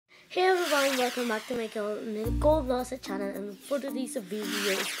Hey everyone, welcome back to my Nicole Vlogs channel, and for today's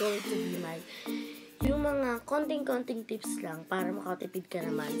video is going to be yung mga konting tips lang para makatipid ka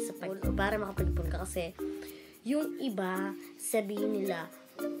naman para makapag-ipon ka, kasi yung iba sabihin nila,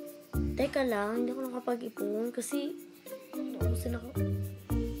 teka lang, hindi ako nakapag-ipon kasi naubusan ako.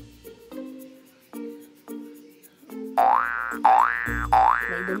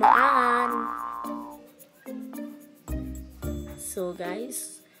 May dumaan. So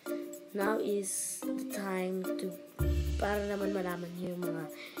guys, now is the time para naman malaman niyo yung mga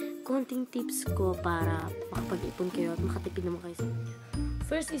konting tips ko para makapag-ipon kayo at makatipid naman kayo sa inyo.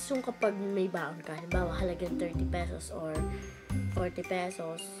 First is yung kapag may baon ka, halimbawa halagang 30 pesos or 40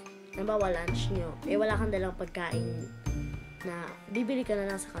 pesos, halimbawa lunch nyo, wala kang dalang pagkain na bibili ka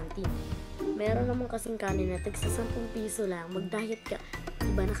na lang sa kantin. Meron naman kasing kanin na tagsa 10 piso lang, mag-diet ka,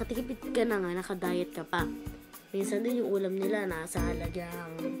 diba, nakatipid ka na nga, naka-diet ka pa. Minsan din yung ulam nila nasa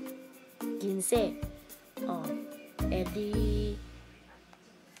halagang 15. Edi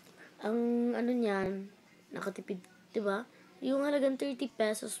ang ano niyan, nakatipid, diba? Yung halagang 30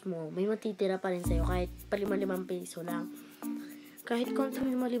 pesos mo, may matitira pa rin sa'yo kahit pa 5 piso lang. Kahit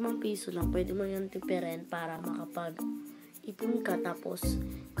konting 5 piso lang, pwede mo yung tipirin para makapag-ipon ka. Tapos,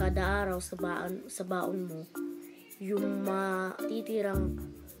 kada araw sa baon mo, yung matitirang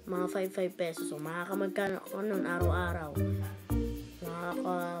mga 5 pesos. So, makakamagkano ka nun araw-araw.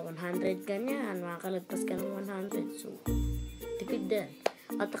 Makaka 100 ka niyan, makakalagpas ka ng 100. So, tipid din.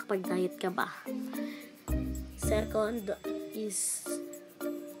 At kapag-diet ka ba? Second is,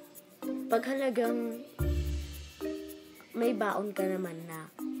 pag halagang may baon ka naman na,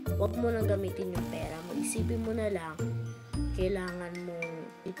 huwag mo nang gamitin yung pera mo. Isipin mo na lang, kailangan mong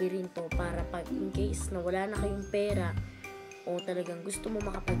ipirin to para pag in case na wala na kayong pera o talagang gusto mo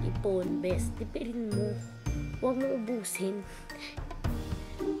makapag-ipon, best, tipirin mo. Huwag mo ubusin.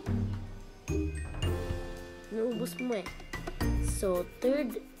 Naubos mo eh. So,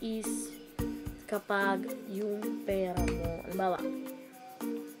 third is, kapag yung pera mo, halimbawa,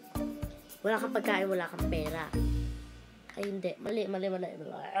 wala kang pagkain, wala kang pera. Ay, hindi. Mali.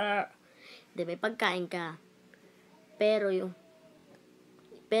 Hindi, may pagkain ka. Pero yung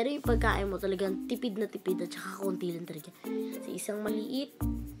pagkain mo talagang tipid na tipid at saka konti lang talaga. Sa isang maliit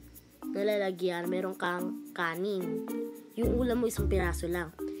na lalagyan, meron kang kanin. Yung ulam mo isang piraso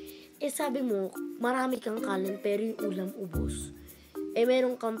lang. Sabi mo, marami kang kanin pero yung ulam ubos.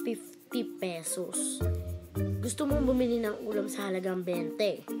 Meron kang 50 pesos. Gusto mong bumili ng ulam sa halagang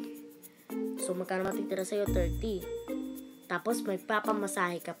 20. So, magkano matitira sa'yo? 30. Tapos, may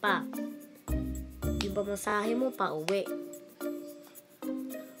papamasahe ka pa. Yung pamasahe mo pa uwi.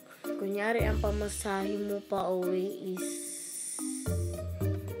 Kunyari, ang pamasahe mo pa uwi is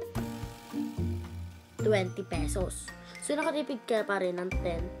 20 pesos. So, nakatipid ka pa rin ng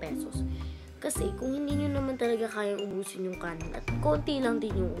 10 pesos. Kasi, kung hindi nyo naman talaga kayang ubusin yung kanin at konti lang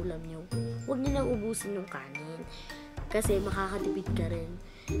din yung ulam nyo, huwag nyo lang ubusin yung kanin. Kasi, makakatipid ka rin.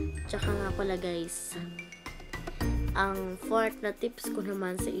 Tsaka nga pala guys, ang fourth na tips ko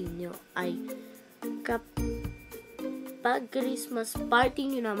naman sa inyo ay kapag Christmas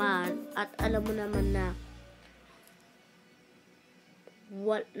party nyo naman at alam mo naman na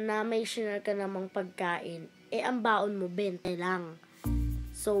may share ka namang pagkain, ang baon mo 20 lang.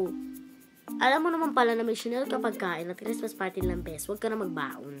 So, alam mo naman pala na may share ka pagkain at Christmas party lang best, huwag ka na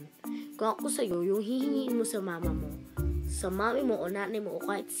magbaon. Kung ako sa'yo, yung hihingiin mo sa mama mo, sa mami mo o nanay mo o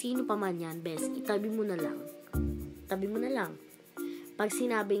kahit sino pa man yan, best, itabi mo na lang. Tabi mo na lang. Pag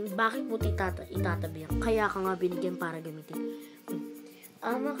sinabing, bakit mo itatabi yan? Kaya ka nga binigyan para gamitin.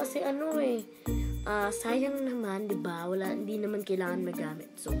 Kasi sayang naman, diba? Hindi naman kailangan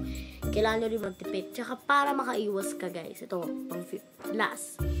magamit. So, kailangan nyo rin magtipid. Tsaka para makaiwas ka, guys. Ito, pang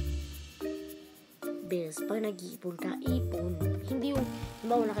last. Best, pag nag-iipon ka, ipon. Hindi yung,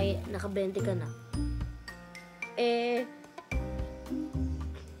 diba, naka-20 ka na.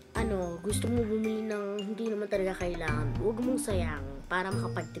 Gusto mo bumili ng hindi naman talaga kailangan, huwag mong sayang para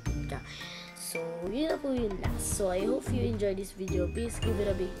makapagtipid ka. So, yun na po yun last. So, I hope you enjoyed this video. Please give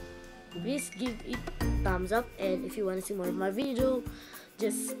it thumbs up, and if you wanna see more of my video,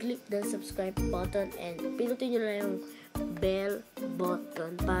 just click the subscribe button and pinutin nyo na yung bell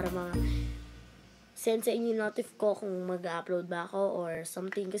button para send sa inyo notif ko kung mag-upload ba ako or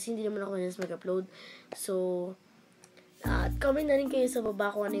something, kasi hindi naman ako just mag-upload. So, at comment na rin kayo sa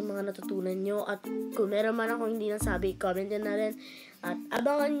baba kung ano yung mga natutunan nyo. At kung meron man ako hindi nasabi, comment na rin. At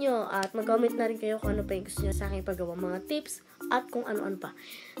abangan nyo at mag-comment na rin kayo kung ano pa yung gusto nyo sa aking paggawa mga tips at kung ano-ano pa.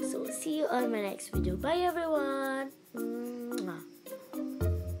 So, see you on my next video. Bye everyone!